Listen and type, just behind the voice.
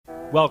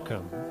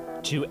Welcome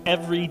to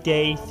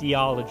Everyday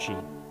Theology,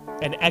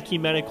 an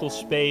ecumenical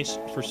space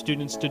for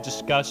students to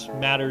discuss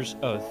matters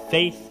of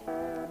faith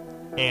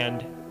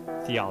and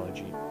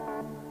theology.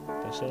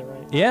 Did I say that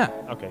right? Yeah.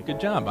 Okay. Good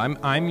job.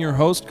 I'm your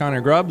host,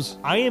 Connor Grubbs.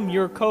 I am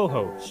your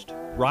co-host,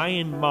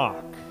 Ryan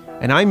Mock.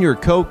 And I'm your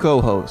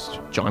co-host,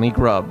 Johnny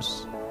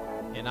Grubbs.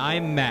 And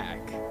I'm Mac.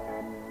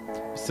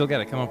 Still got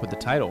to come up with the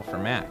title for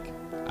Mac.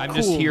 I'm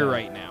just here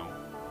right now.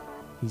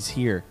 He's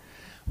here.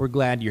 We're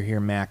glad you're here,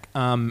 Mac.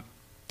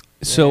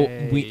 So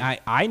Yay.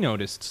 I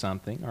noticed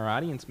something. Our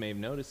audience may have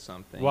noticed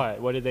something.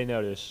 What? What did they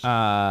notice?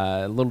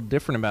 A little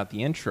different about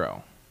the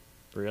intro.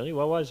 Really?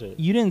 What was it?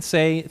 You didn't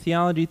say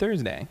Theology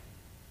Thursday.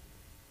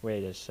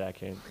 Wait a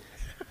second.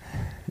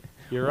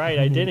 You're right,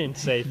 I didn't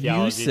say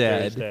Theology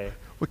Thursday.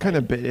 What kind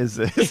of bit is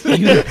this?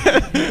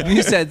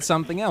 You said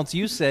something else.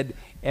 You said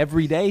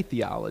Everyday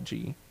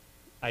Theology.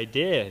 I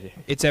did,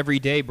 It's every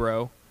day,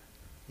 bro.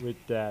 with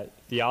that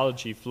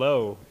theology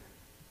flow.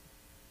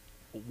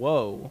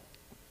 Whoa.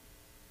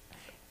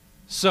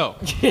 So,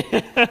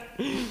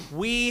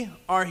 we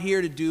are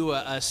here to do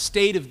a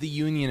State of the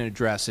Union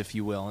address, if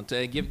you will, and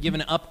to give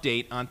an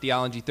update on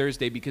Theology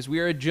Thursday because we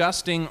are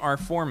adjusting our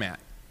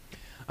format.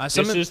 This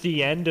is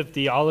the end of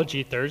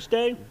Theology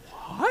Thursday?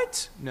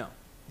 What? No,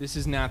 this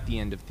is not the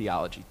end of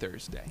Theology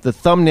Thursday. The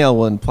thumbnail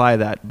will imply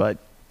that, but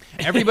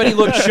Everybody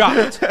looked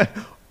shocked.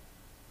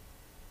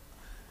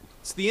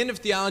 It's the end of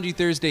Theology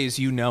Thursday as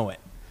you know it.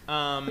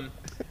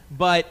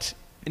 But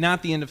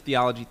not the end of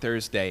Theology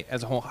Thursday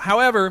as a whole.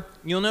 However,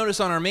 you'll notice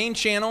on our main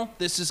channel,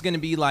 this is going to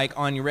be like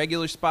on your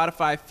regular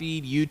Spotify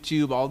feed,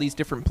 YouTube, all these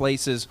different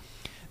places.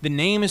 The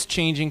name is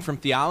changing from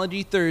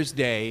Theology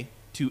Thursday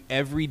to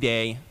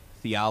Everyday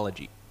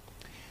Theology.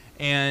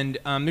 And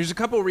there's a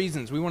couple of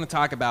reasons we want to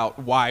talk about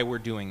why we're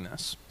doing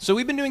this. So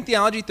we've been doing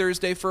Theology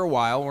Thursday for a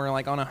while. We're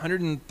like on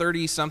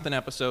 130-something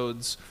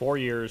episodes. 4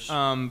 years.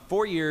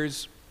 4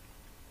 years.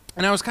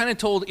 And I was kind of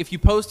told if you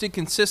posted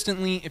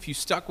consistently, if you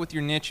stuck with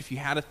your niche, if you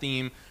had a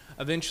theme,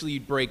 eventually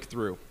you'd break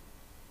through.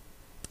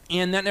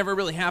 And that never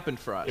really happened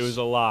for us. It was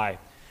a lie.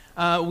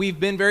 We've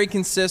been very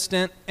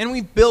consistent, and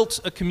we've built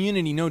a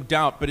community, no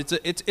doubt, but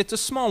it's a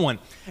small one.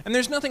 And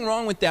there's nothing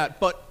wrong with that,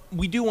 but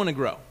we do want to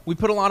grow. We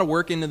put a lot of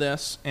work into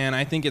this, and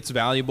I think it's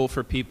valuable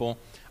for people.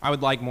 I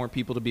would like more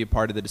people to be a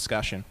part of the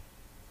discussion.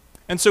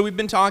 And so we've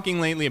been talking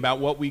lately about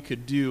what we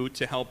could do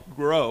to help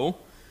grow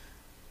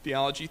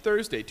Theology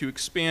Thursday, to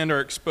expand our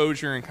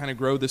exposure and kind of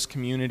grow this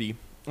community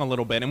a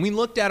little bit. And we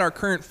looked at our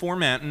current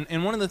format,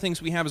 and one of the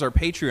things we have is our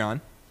Patreon.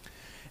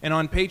 And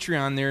on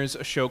Patreon, there's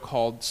a show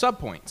called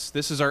Subpoints.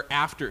 This is our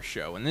after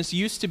show, and this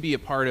used to be a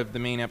part of the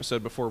main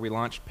episode before we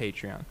launched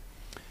Patreon.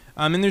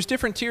 And there's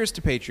different tiers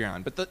to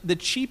Patreon, but the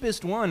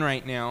cheapest one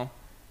right now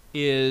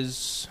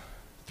is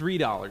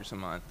 $3 a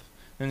month.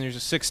 Then there's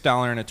a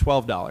 $6 and a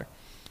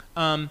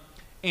 $12.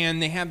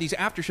 And they have these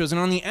after shows. And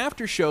on the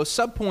after show,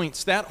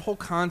 Subpoints, that whole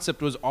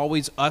concept was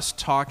always us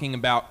talking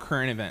about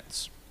current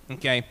events,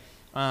 okay?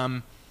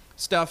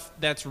 Stuff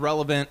that's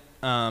relevant,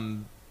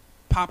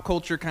 pop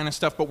culture kind of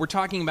stuff, but we're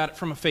talking about it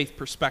from a faith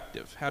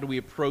perspective. How do we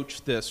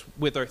approach this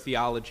with our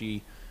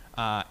theology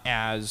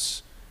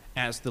as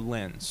the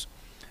lens?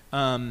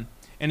 An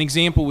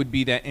example would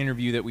be that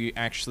interview that we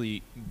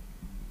actually,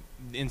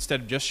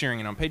 instead of just sharing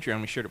it on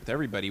Patreon, we shared it with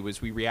everybody,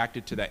 was we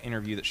reacted to that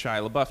interview that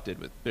Shia LaBeouf did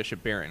with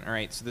Bishop Barron. All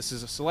right, so this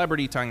is a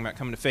celebrity talking about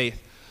coming to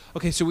faith.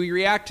 Okay, so we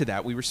react to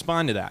that. We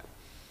respond to that.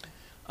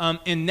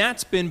 And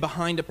that's been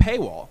behind a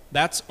paywall.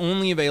 That's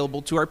only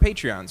available to our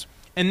Patreons.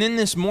 And then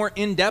this more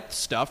in-depth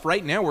stuff,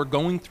 right now we're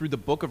going through the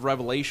book of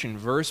Revelation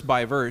verse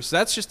by verse.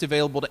 That's just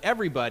available to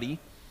everybody,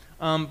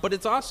 but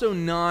it's also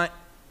not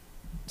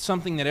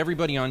something that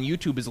everybody on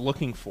YouTube is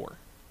looking for,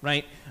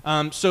 right?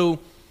 So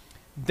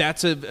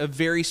that's a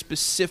very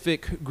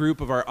specific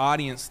group of our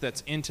audience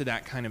that's into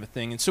that kind of a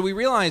thing. And so we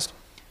realized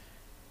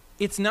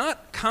it's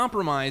not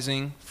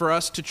compromising for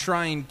us to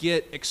try and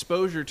get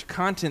exposure to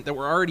content that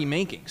we're already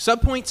making.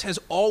 Subpoints has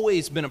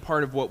always been a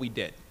part of what we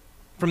did.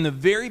 From the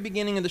very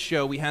beginning of the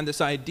show, we had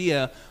this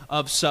idea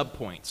of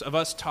subpoints, of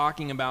us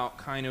talking about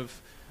kind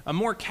of a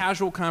more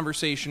casual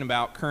conversation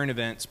about current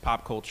events,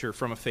 pop culture,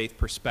 from a faith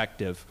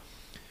perspective.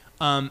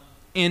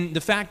 And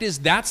the fact is,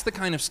 that's the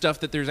kind of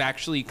stuff that there's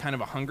actually kind of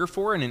a hunger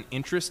for and an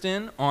interest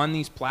in on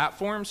these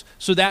platforms.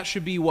 So that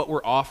should be what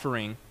we're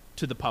offering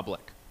to the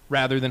public,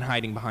 rather than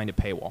hiding behind a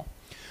paywall.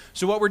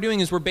 So what we're doing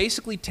is we're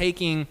basically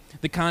taking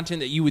the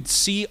content that you would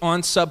see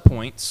on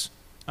Subpoints,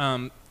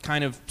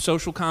 kind of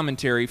social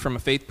commentary from a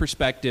faith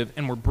perspective,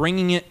 and we're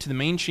bringing it to the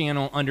main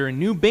channel under a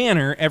new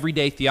banner,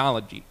 Everyday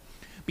Theology,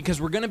 because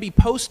we're going to be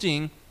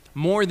posting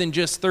more than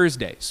just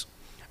Thursdays.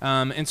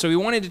 And so we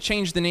wanted to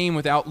change the name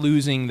without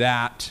losing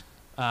that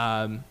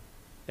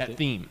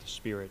theme.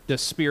 The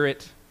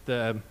spirit,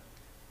 the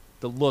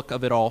look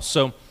of it all.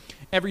 So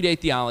Everyday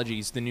Theology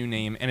is the new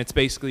name, and it's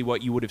basically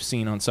what you would have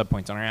seen on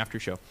Subpoints on our after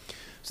show.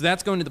 So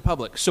that's going to the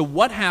public. So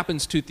what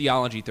happens to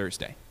Theology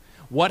Thursday?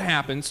 What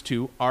happens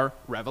to our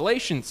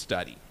Revelation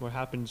study? What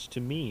happens to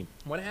me?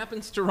 What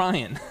happens to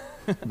Ryan?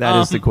 That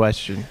is the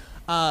question.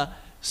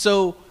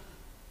 So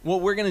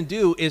what we're going to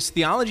do is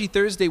Theology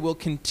Thursday will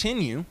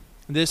continue.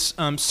 This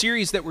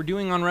series that we're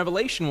doing on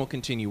Revelation will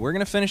continue. We're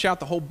going to finish out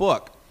the whole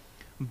book.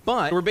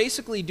 But we're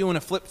basically doing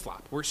a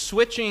flip-flop. We're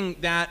switching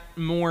that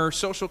more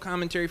social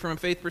commentary from a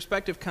faith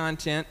perspective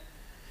content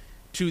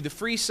to the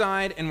free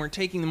side, and we're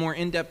taking the more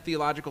in-depth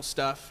theological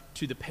stuff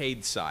to the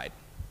paid side.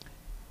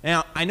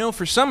 Now, I know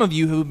for some of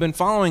you who've been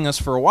following us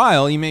for a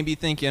while, you may be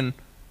thinking,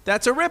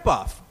 that's a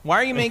ripoff. Why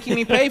are you making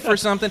me pay for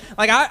something?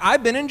 Like,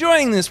 I've been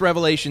enjoying this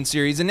Revelation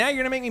series, and now you're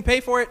going to make me pay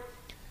for it?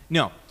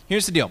 No.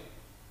 Here's the deal.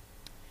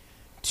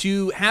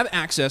 To have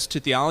access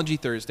to Theology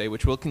Thursday,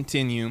 which will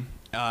continue,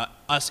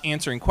 us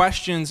answering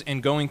questions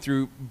and going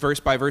through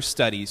verse-by-verse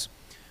studies,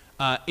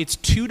 it's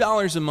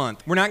 $2 a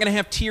month. We're not going to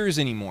have tiers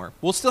anymore.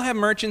 We'll still have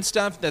merch and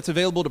stuff that's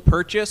available to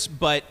purchase,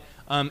 but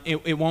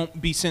it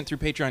won't be sent through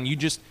Patreon. You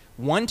just,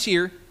 one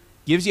tier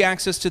gives you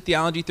access to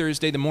Theology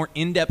Thursday, the more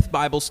in-depth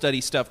Bible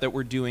study stuff that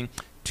we're doing,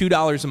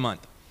 $2 a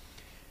month.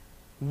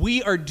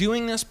 We are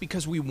doing this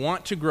because we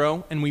want to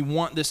grow and we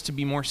want this to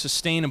be more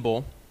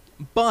sustainable,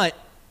 but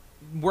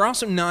we're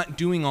also not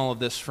doing all of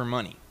this for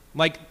money.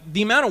 Like,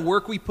 the amount of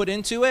work we put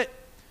into it,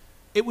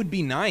 it would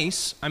be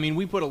nice. I mean,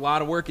 we put a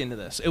lot of work into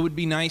this. It would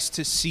be nice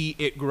to see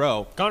it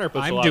grow. Connor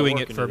puts a I'm lot doing of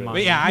work it for into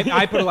money. But yeah,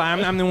 I put a lot.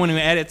 I'm the one who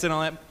edits and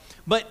all that.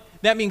 But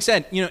that being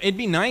said, it'd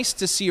be nice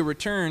to see a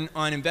return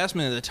on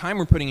investment of the time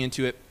we're putting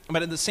into it.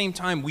 But at the same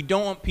time, we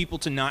don't want people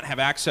to not have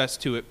access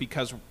to it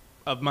because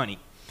of money.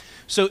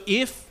 So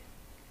if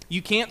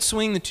you can't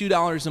swing the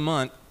 $2 a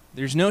month,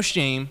 there's no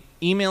shame.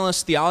 Email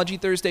us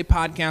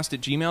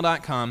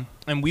theologythursdaypodcast@gmail.com,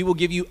 and we will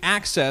give you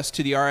access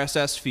to the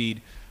RSS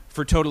feed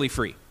for totally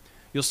free.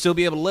 You'll still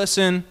be able to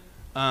listen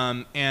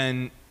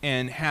and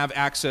have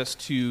access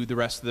to the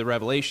rest of the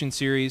Revelation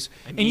series.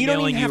 And you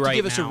don't even have to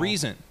give us a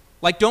reason.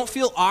 Like, don't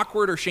feel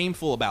awkward or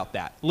shameful about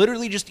that.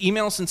 Literally just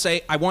email us and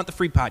say, I want the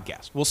free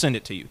podcast. We'll send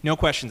it to you. No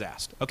questions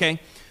asked, okay?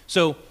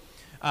 So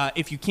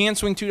if you can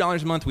swing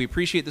 $2 a month, we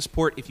appreciate the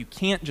support. If you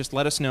can't, just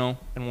let us know,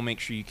 and we'll make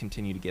sure you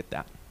continue to get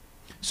that.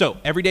 So,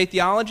 Everyday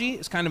Theology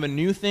is kind of a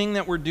new thing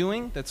that we're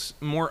doing that's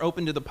more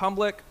open to the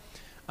public.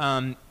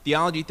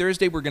 Theology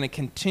Thursday, we're going to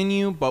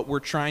continue, but we're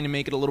trying to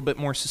make it a little bit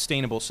more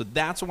sustainable. So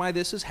that's why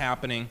this is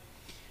happening.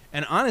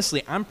 And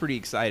honestly, I'm pretty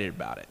excited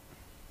about it.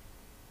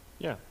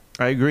 Yeah.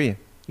 I agree.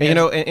 And,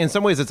 in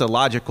some ways, it's a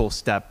logical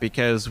step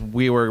because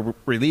we were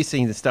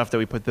releasing the stuff that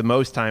we put the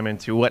most time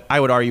into, what I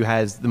would argue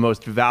has the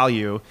most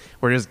value.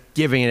 We're just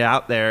giving it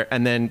out there,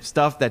 and then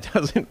stuff that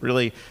doesn't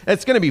really.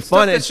 It's going to be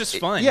fun. It's just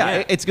fun.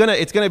 Yeah, it's gonna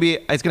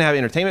have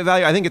entertainment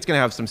value. I think it's going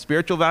to have some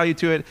spiritual value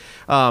to it,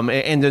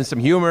 and then some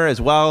humor as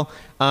well.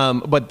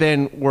 But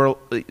then we're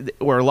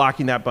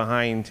locking that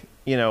behind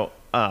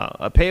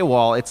a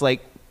paywall. It's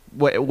like.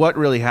 What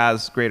really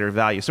has greater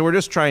value? So we're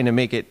just trying to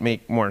make it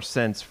make more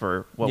sense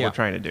for what we're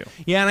trying to do.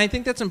 Yeah, and I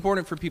think that's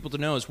important for people to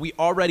know is we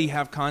already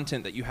have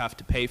content that you have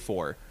to pay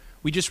for.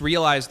 We just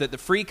realized that the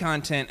free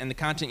content and the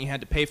content you had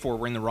to pay for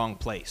were in the wrong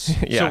place.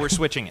 So we're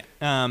switching it.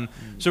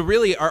 So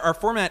really, our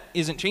format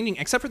isn't changing,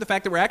 except for the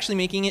fact that we're actually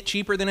making it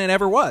cheaper than it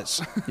ever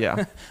was.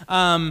 Yeah.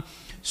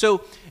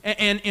 So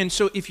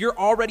if you're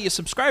already a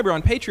subscriber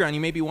on Patreon, you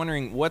may be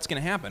wondering what's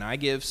going to happen. I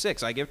give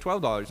 $6, I give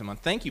 $12 a month.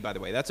 Thank you, by the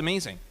way. That's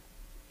amazing.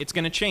 It's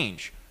going to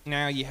change.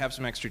 Now you have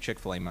some extra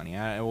Chick-fil-A money,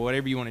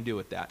 whatever you want to do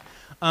with that.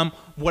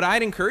 What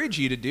I'd encourage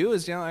you to do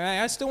is,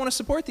 I still want to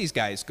support these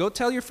guys. Go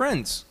tell your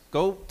friends.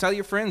 Go tell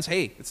your friends,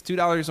 hey, it's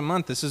 $2 a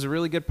month. This is a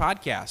really good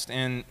podcast,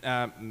 and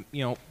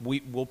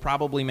we'll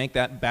probably make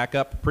that back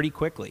up pretty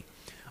quickly.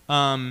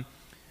 So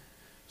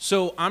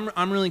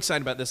I'm really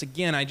excited about this.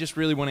 Again, I just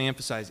really want to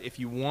emphasize, if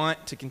you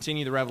want to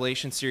continue the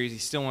Revelation series, you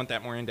still want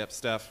that more in-depth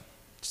stuff,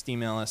 just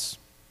email us.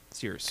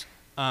 It's yours.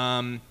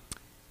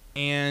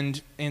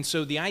 And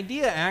so the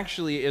idea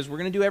actually is we're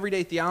going to do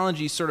Everyday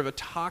Theology, sort of a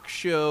talk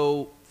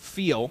show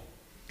feel,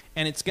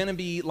 and it's going to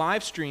be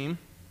live stream.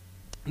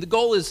 The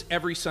goal is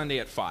every Sunday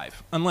at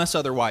 5, unless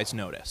otherwise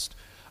noticed.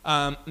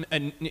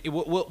 And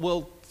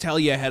we'll tell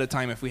you ahead of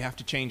time if we have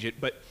to change it,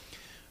 but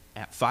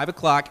at 5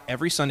 o'clock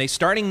every Sunday,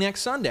 starting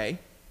next Sunday,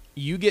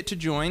 you get to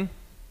join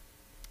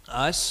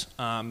us.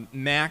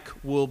 Mac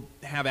will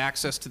have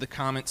access to the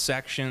comment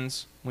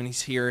sections. When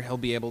he's here, he'll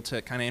be able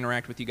to kind of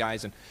interact with you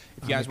guys. And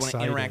if you guys want to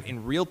interact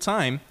in real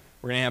time,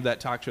 we're going to have that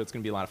talk show. It's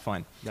going to be a lot of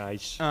fun.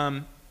 Nice.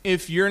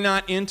 If you're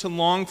not into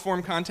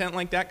long-form content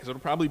like that, because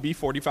it'll probably be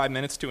 45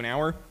 minutes to an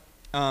hour,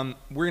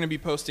 we're going to be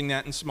posting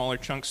that in smaller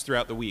chunks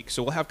throughout the week.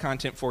 So we'll have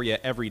content for you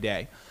every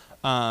day.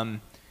 And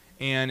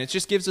it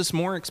just gives us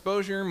more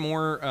exposure,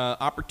 more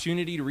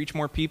opportunity to reach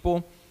more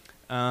people.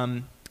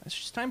 It's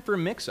just time for a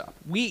mix-up.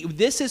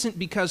 This isn't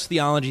because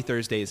Theology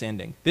Thursday is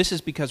ending. This is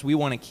because we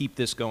want to keep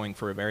this going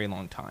for a very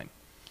long time.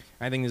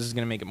 I think this is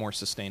going to make it more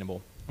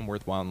sustainable and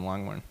worthwhile in the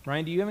long run.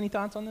 Ryan, do you have any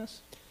thoughts on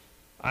this?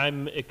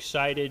 I'm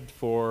excited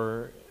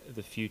for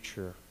the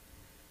future.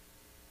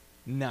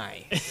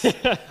 Nice.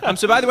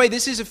 So, by the way,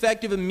 this is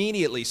effective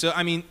immediately. So,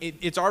 I mean,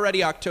 it's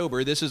already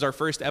October. This is our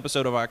first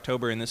episode of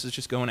October, and this is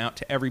just going out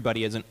to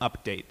everybody as an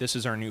update. This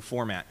is our new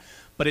format.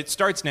 But it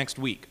starts next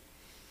week.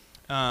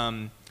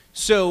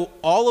 So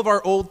all of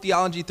our old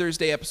Theology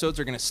Thursday episodes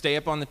are going to stay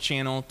up on the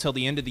channel till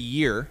the end of the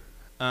year,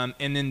 and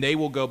then they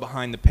will go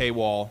behind the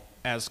paywall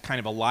as kind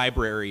of a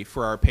library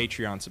for our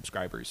Patreon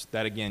subscribers.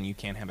 That, again, you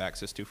can have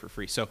access to for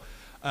free. So,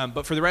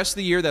 but for the rest of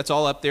the year, that's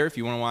all up there if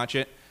you want to watch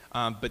it.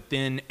 But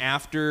then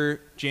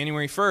after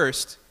January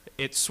 1st,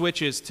 it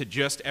switches to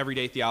just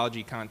everyday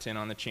theology content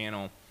on the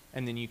channel,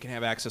 and then you can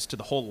have access to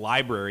the whole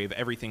library of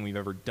everything we've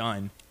ever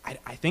done.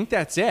 I think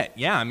that's it.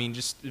 Yeah, I mean,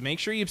 just make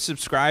sure you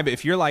subscribe.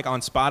 If you're like on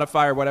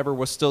Spotify or whatever,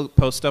 we'll still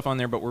post stuff on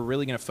there, but we're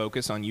really going to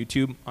focus on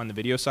YouTube on the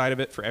video side of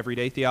it for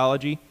everyday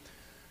theology.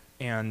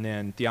 And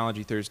then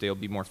Theology Thursday will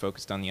be more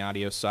focused on the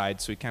audio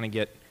side, so we kind of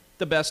get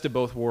the best of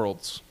both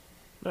worlds.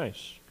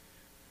 Nice.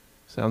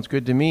 Sounds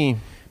good to me.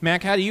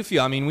 Mac, how do you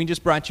feel? I mean, we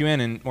just brought you in,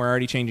 and we're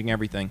already changing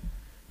everything.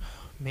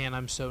 Man,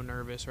 I'm so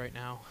nervous right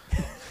now.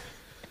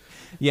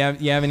 You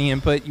have any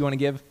input you want to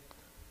give?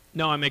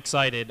 No, I'm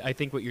excited. I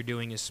think what you're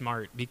doing is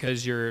smart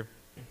because you're,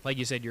 like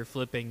you said, you're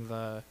doing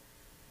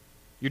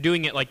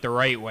it like the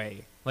right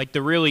way. Like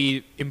the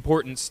really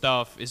important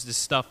stuff is the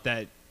stuff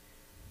that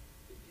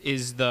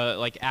is the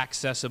like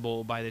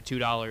accessible by the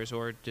 $2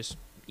 or just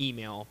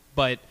email.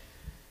 But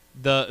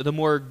the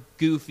more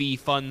goofy,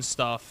 fun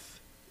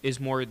stuff is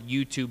more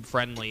YouTube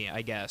friendly,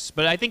 I guess.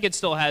 But I think it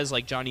still has,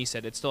 like Johnny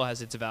said, it still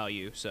has its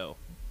value. So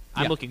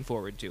I'm looking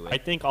forward to it. I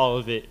think all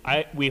of it,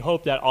 we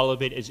hope that all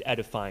of it is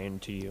edifying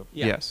to you.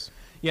 Yeah. Yes.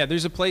 Yeah,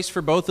 there's a place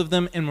for both of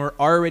them, and we're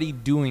already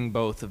doing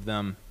both of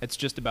them. It's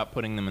just about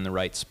putting them in the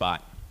right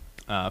spot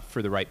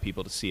for the right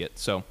people to see it.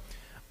 So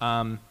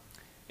I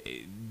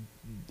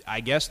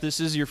guess this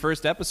is your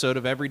first episode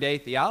of Everyday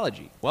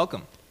Theology.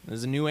 Welcome. This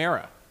is a new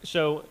era.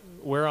 So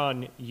we're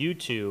on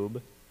YouTube.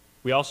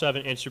 We also have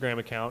an Instagram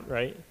account,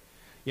 right?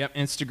 Yep,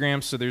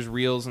 Instagram, so there's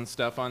reels and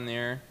stuff on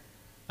there.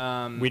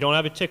 We don't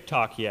have a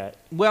TikTok yet.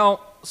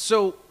 Well,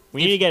 so...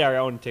 We need to get our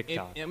own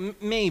TikTok.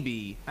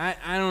 Maybe.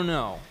 I don't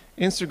know.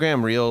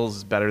 Instagram Reels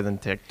is better than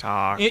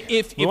TikTok.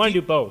 If we want to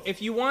do both.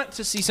 If you want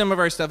to see some of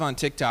our stuff on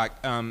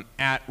TikTok,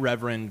 at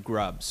Reverend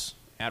Grubbs,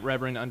 at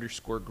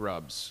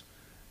Reverend_Grubbs.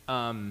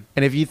 And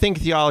if you think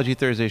Theology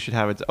Thursday should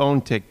have its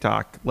own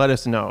TikTok, let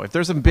us know. If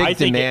there's a big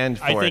demand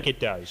for it. I think it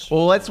does.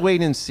 Well, let's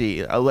wait and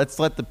see. Let's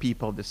let the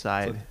people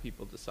decide. Let the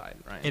people decide,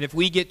 right? And if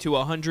we get to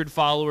 100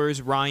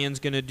 followers, Ryan's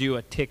going to do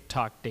a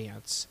TikTok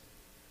dance.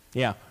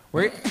 Yeah.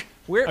 I'm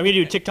going to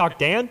do a TikTok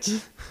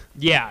dance?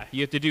 Yeah,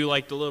 you have to do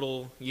like the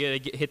little,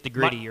 hit the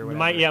gritty or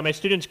whatever. My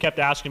students kept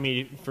asking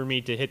me for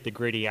me to hit the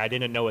gritty. I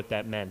didn't know what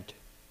that meant.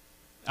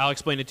 I'll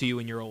explain it to you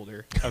when you're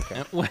older.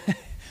 Okay.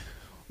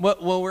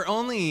 Well, we're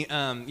only,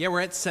 we're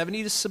at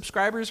 70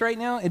 subscribers right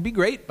now. It'd be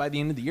great by the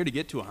end of the year to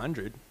get to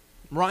 100.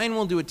 Ryan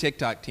will do a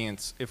TikTok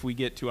dance if we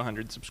get to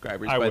 100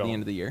 subscribers by the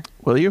end of the year.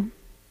 Will you?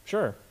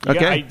 Sure.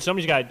 Okay.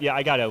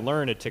 I got to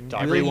learn a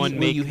TikTok. Everyone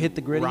will you hit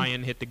the gritty?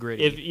 Ryan hit the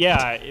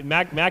gritty.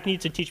 Mac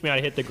needs to teach me how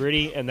to hit the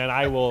gritty, and then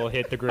I will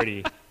hit the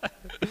gritty.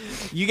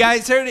 You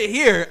guys heard it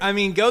here. I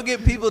mean, go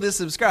get people to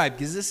subscribe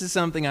because this is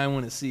something I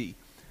want to see.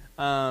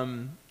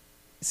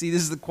 See,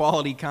 this is the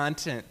quality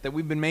content that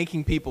we've been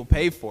making people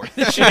pay for.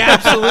 This should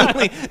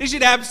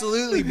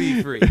absolutely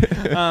be free.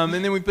 And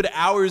then we put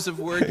hours of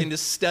work into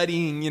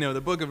studying,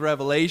 the book of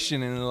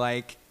Revelation, and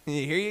like,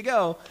 here you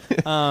go.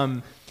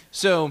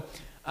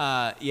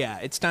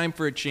 It's time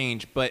for a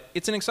change, but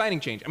it's an exciting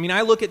change. I mean,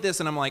 I look at this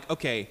and I'm like,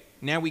 okay,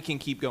 now we can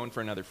keep going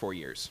for another 4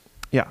 years.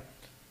 Yeah.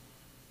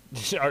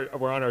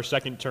 We're on our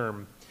second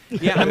term.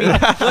 Yeah, I mean,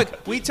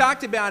 look, we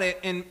talked about it,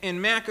 and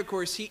Mac, of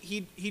course,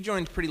 he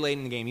joined pretty late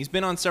in the game. He's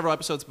been on several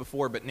episodes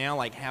before, but now,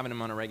 like, having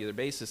him on a regular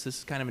basis, this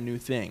is kind of a new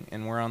thing,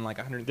 and we're on, like,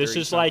 130 This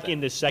is like in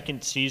the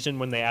second season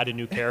when they add a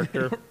new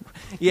character.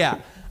 Yeah.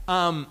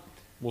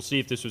 We'll see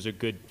if this was a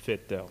good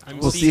fit, though.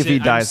 We'll see if he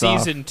dies off.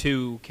 Season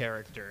 2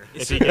 character.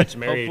 If he gets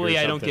married Hopefully or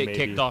I don't something, get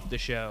maybe. kicked off the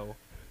show.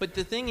 But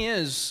the thing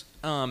is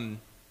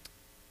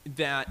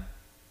that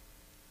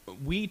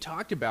we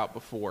talked about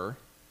before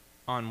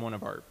on one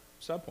of our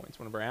subpoints,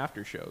 one of our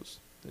after shows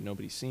that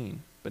nobody's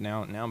seen, but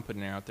now I'm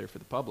putting it out there for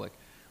the public.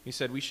 We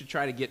said we should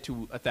try to get to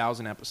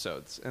 1,000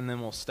 episodes, and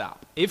then we'll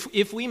stop.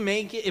 If we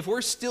make it, if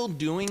we're still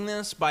doing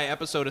this by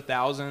episode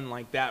 1,000,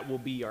 like that will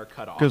be our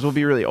cutoff. Because we'll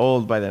be really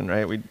old by then,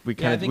 right? We did the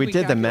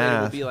calculated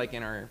math. We'll be like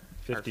in our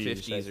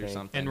 50s or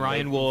something. And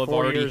Ryan will have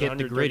 4 already years, hit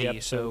the 130 gritty,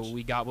 episodes. so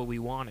we got what we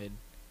wanted.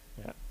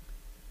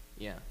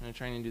 Yeah, I'm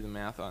trying to do the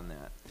math on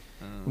that.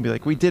 We'll be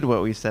like, we did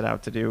what we set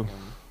out to do.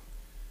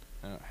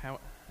 I don't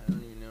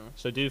even know.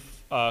 So do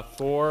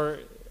 4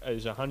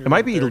 is 100. It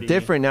might be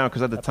different now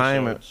because at the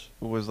time it episodes.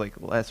 was like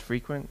less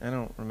frequent. I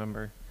don't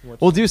remember.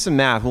 What's- We'll do some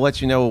math. We'll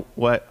let you know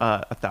what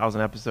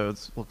 1,000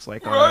 episodes looks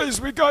like.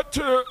 Guys, we got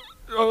to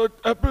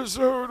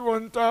episode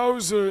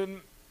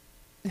 1,000.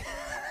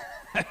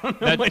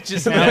 What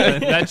just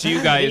happened? That's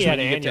you guys He had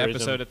when you get to aneurysm.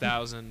 episode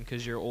 1,000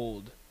 because you're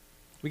old.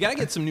 We got to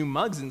get some new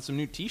mugs and some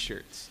new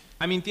T-shirts.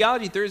 I mean,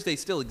 Theology Thursday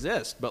still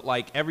exists, but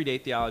like Everyday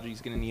Theology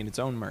is going to need its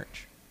own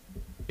merch.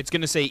 It's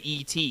going to say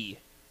ET.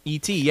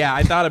 ET, yeah,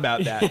 I thought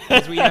about that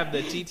because we have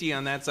the TT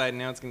on that side, and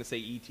now it's going to say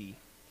ET.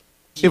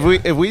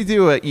 If we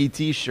do a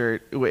ET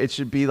shirt, it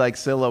should be like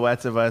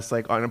silhouettes of us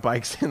like on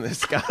bikes in the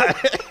sky.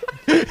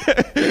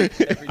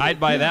 I'd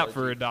buy that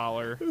for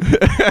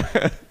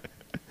 $1.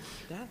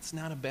 That's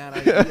not a bad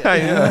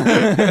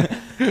idea.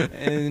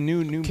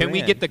 New. Can we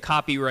brand. get the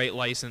copyright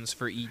license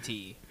for ET?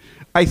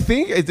 I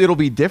think it'll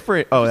be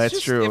different. Oh,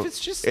 that's true.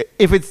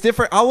 If it's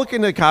different, I'll look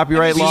into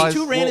copyright These laws.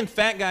 two random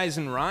fat guys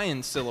in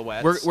Ryan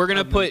silhouettes. We're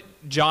gonna put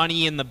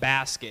Johnny in the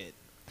basket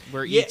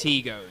where ET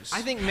goes.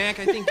 I think Mac.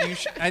 I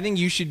think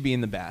you should be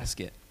in the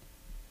basket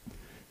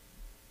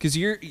because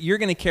you're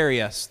gonna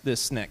carry us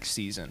this next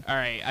season. All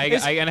right,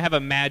 I gotta have a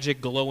magic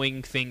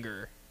glowing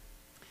finger.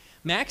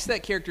 Mac's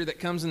that character that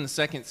comes in the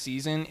second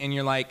season, and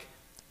you're like,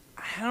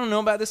 I don't know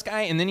about this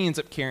guy, and then he ends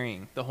up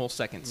carrying the whole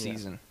second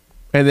season.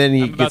 And then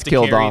he I'm about gets to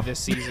killed carry off. this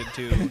season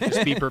too.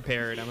 Just be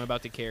prepared. I'm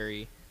about to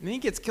carry. And then he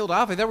gets killed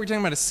off. I thought we were talking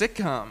about a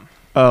sitcom.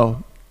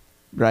 Oh,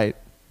 right.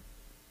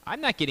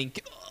 I'm not getting.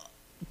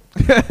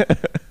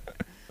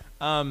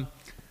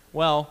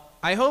 Well,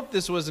 I hope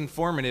this was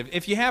informative.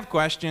 If you have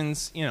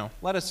questions,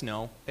 let us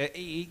know.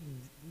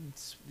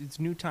 It's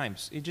new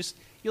times.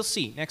 You'll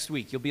see next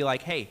week. You'll be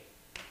like, hey,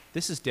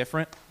 this is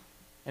different.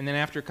 And then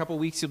after a couple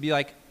weeks, you'll be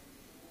like,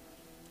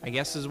 I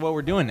guess this is what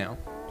we're doing now.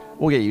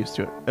 We'll get used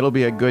to it. It'll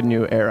be a good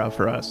new era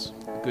for us.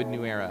 Good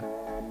new era.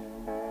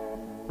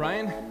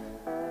 Brian?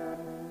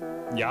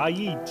 Yeah,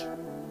 eat.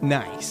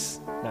 Nice.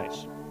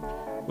 Nice.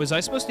 Was I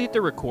supposed to hit the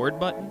record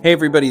button? Hey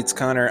everybody, it's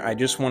Connor. I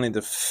just wanted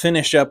to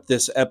finish up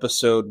this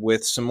episode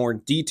with some more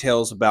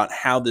details about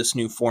how this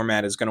new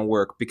format is going to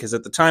work, because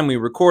at the time we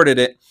recorded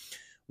it,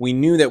 we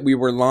knew that we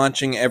were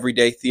launching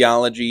Everyday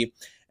Theology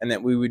and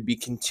that we would be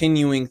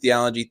continuing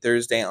Theology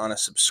Thursday on a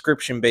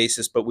subscription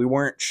basis, but we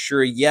weren't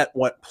sure yet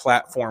what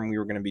platform we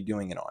were going to be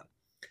doing it on.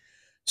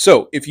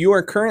 So if you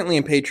are currently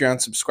a Patreon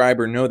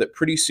subscriber, know that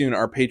pretty soon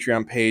our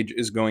Patreon page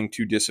is going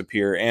to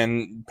disappear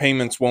and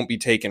payments won't be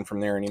taken from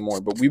there anymore,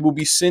 but we will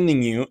be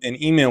sending you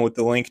an email with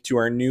the link to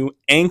our new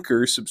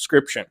Anchor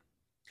subscription.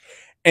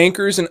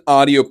 Anchor is an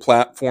audio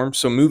platform,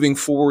 so moving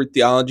forward,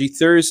 Theology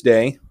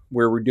Thursday,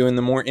 where we're doing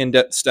the more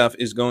in-depth stuff,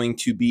 is going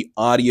to be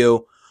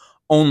audio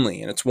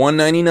only, and it's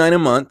 $1.99 a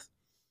month,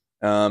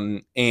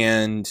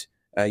 and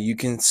you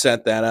can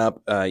set that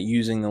up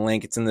using the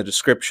link. It's in the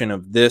description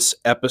of this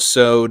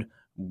episode.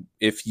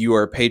 If you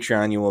are a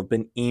Patreon, you will have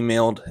been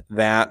emailed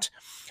that.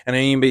 And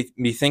then you may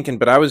be thinking,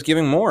 but I was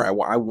giving more. I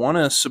want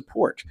to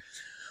support.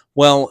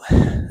 Well,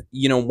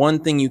 one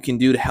thing you can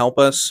do to help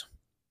us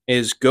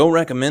is go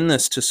recommend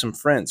this to some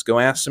friends. Go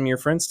ask some of your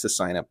friends to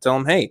sign up. Tell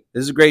them, hey,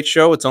 this is a great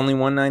show. It's only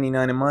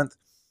 $1.99 a month.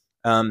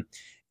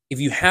 If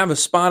you have a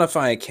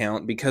Spotify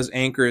account, because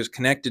Anchor is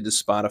connected to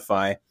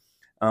Spotify,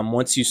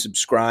 once you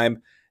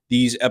subscribe,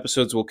 these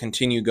episodes will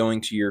continue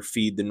going to your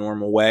feed the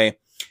normal way.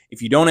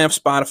 If you don't have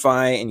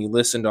Spotify and you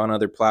listened on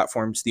other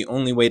platforms, the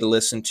only way to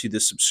listen to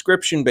the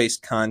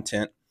subscription-based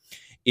content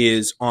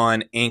is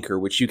on Anchor,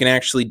 which you can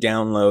actually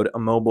download a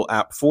mobile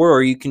app for,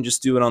 or you can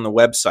just do it on the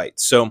website.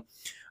 So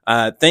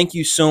thank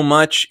you so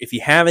much. If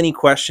you have any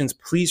questions,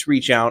 please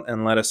reach out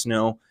and let us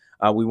know.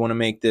 We want to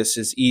make this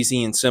as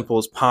easy and simple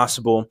as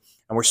possible.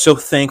 And we're so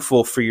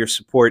thankful for your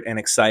support and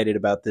excited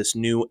about this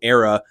new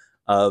era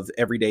of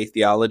Everyday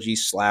Theology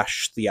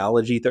 /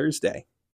 Theology Thursday.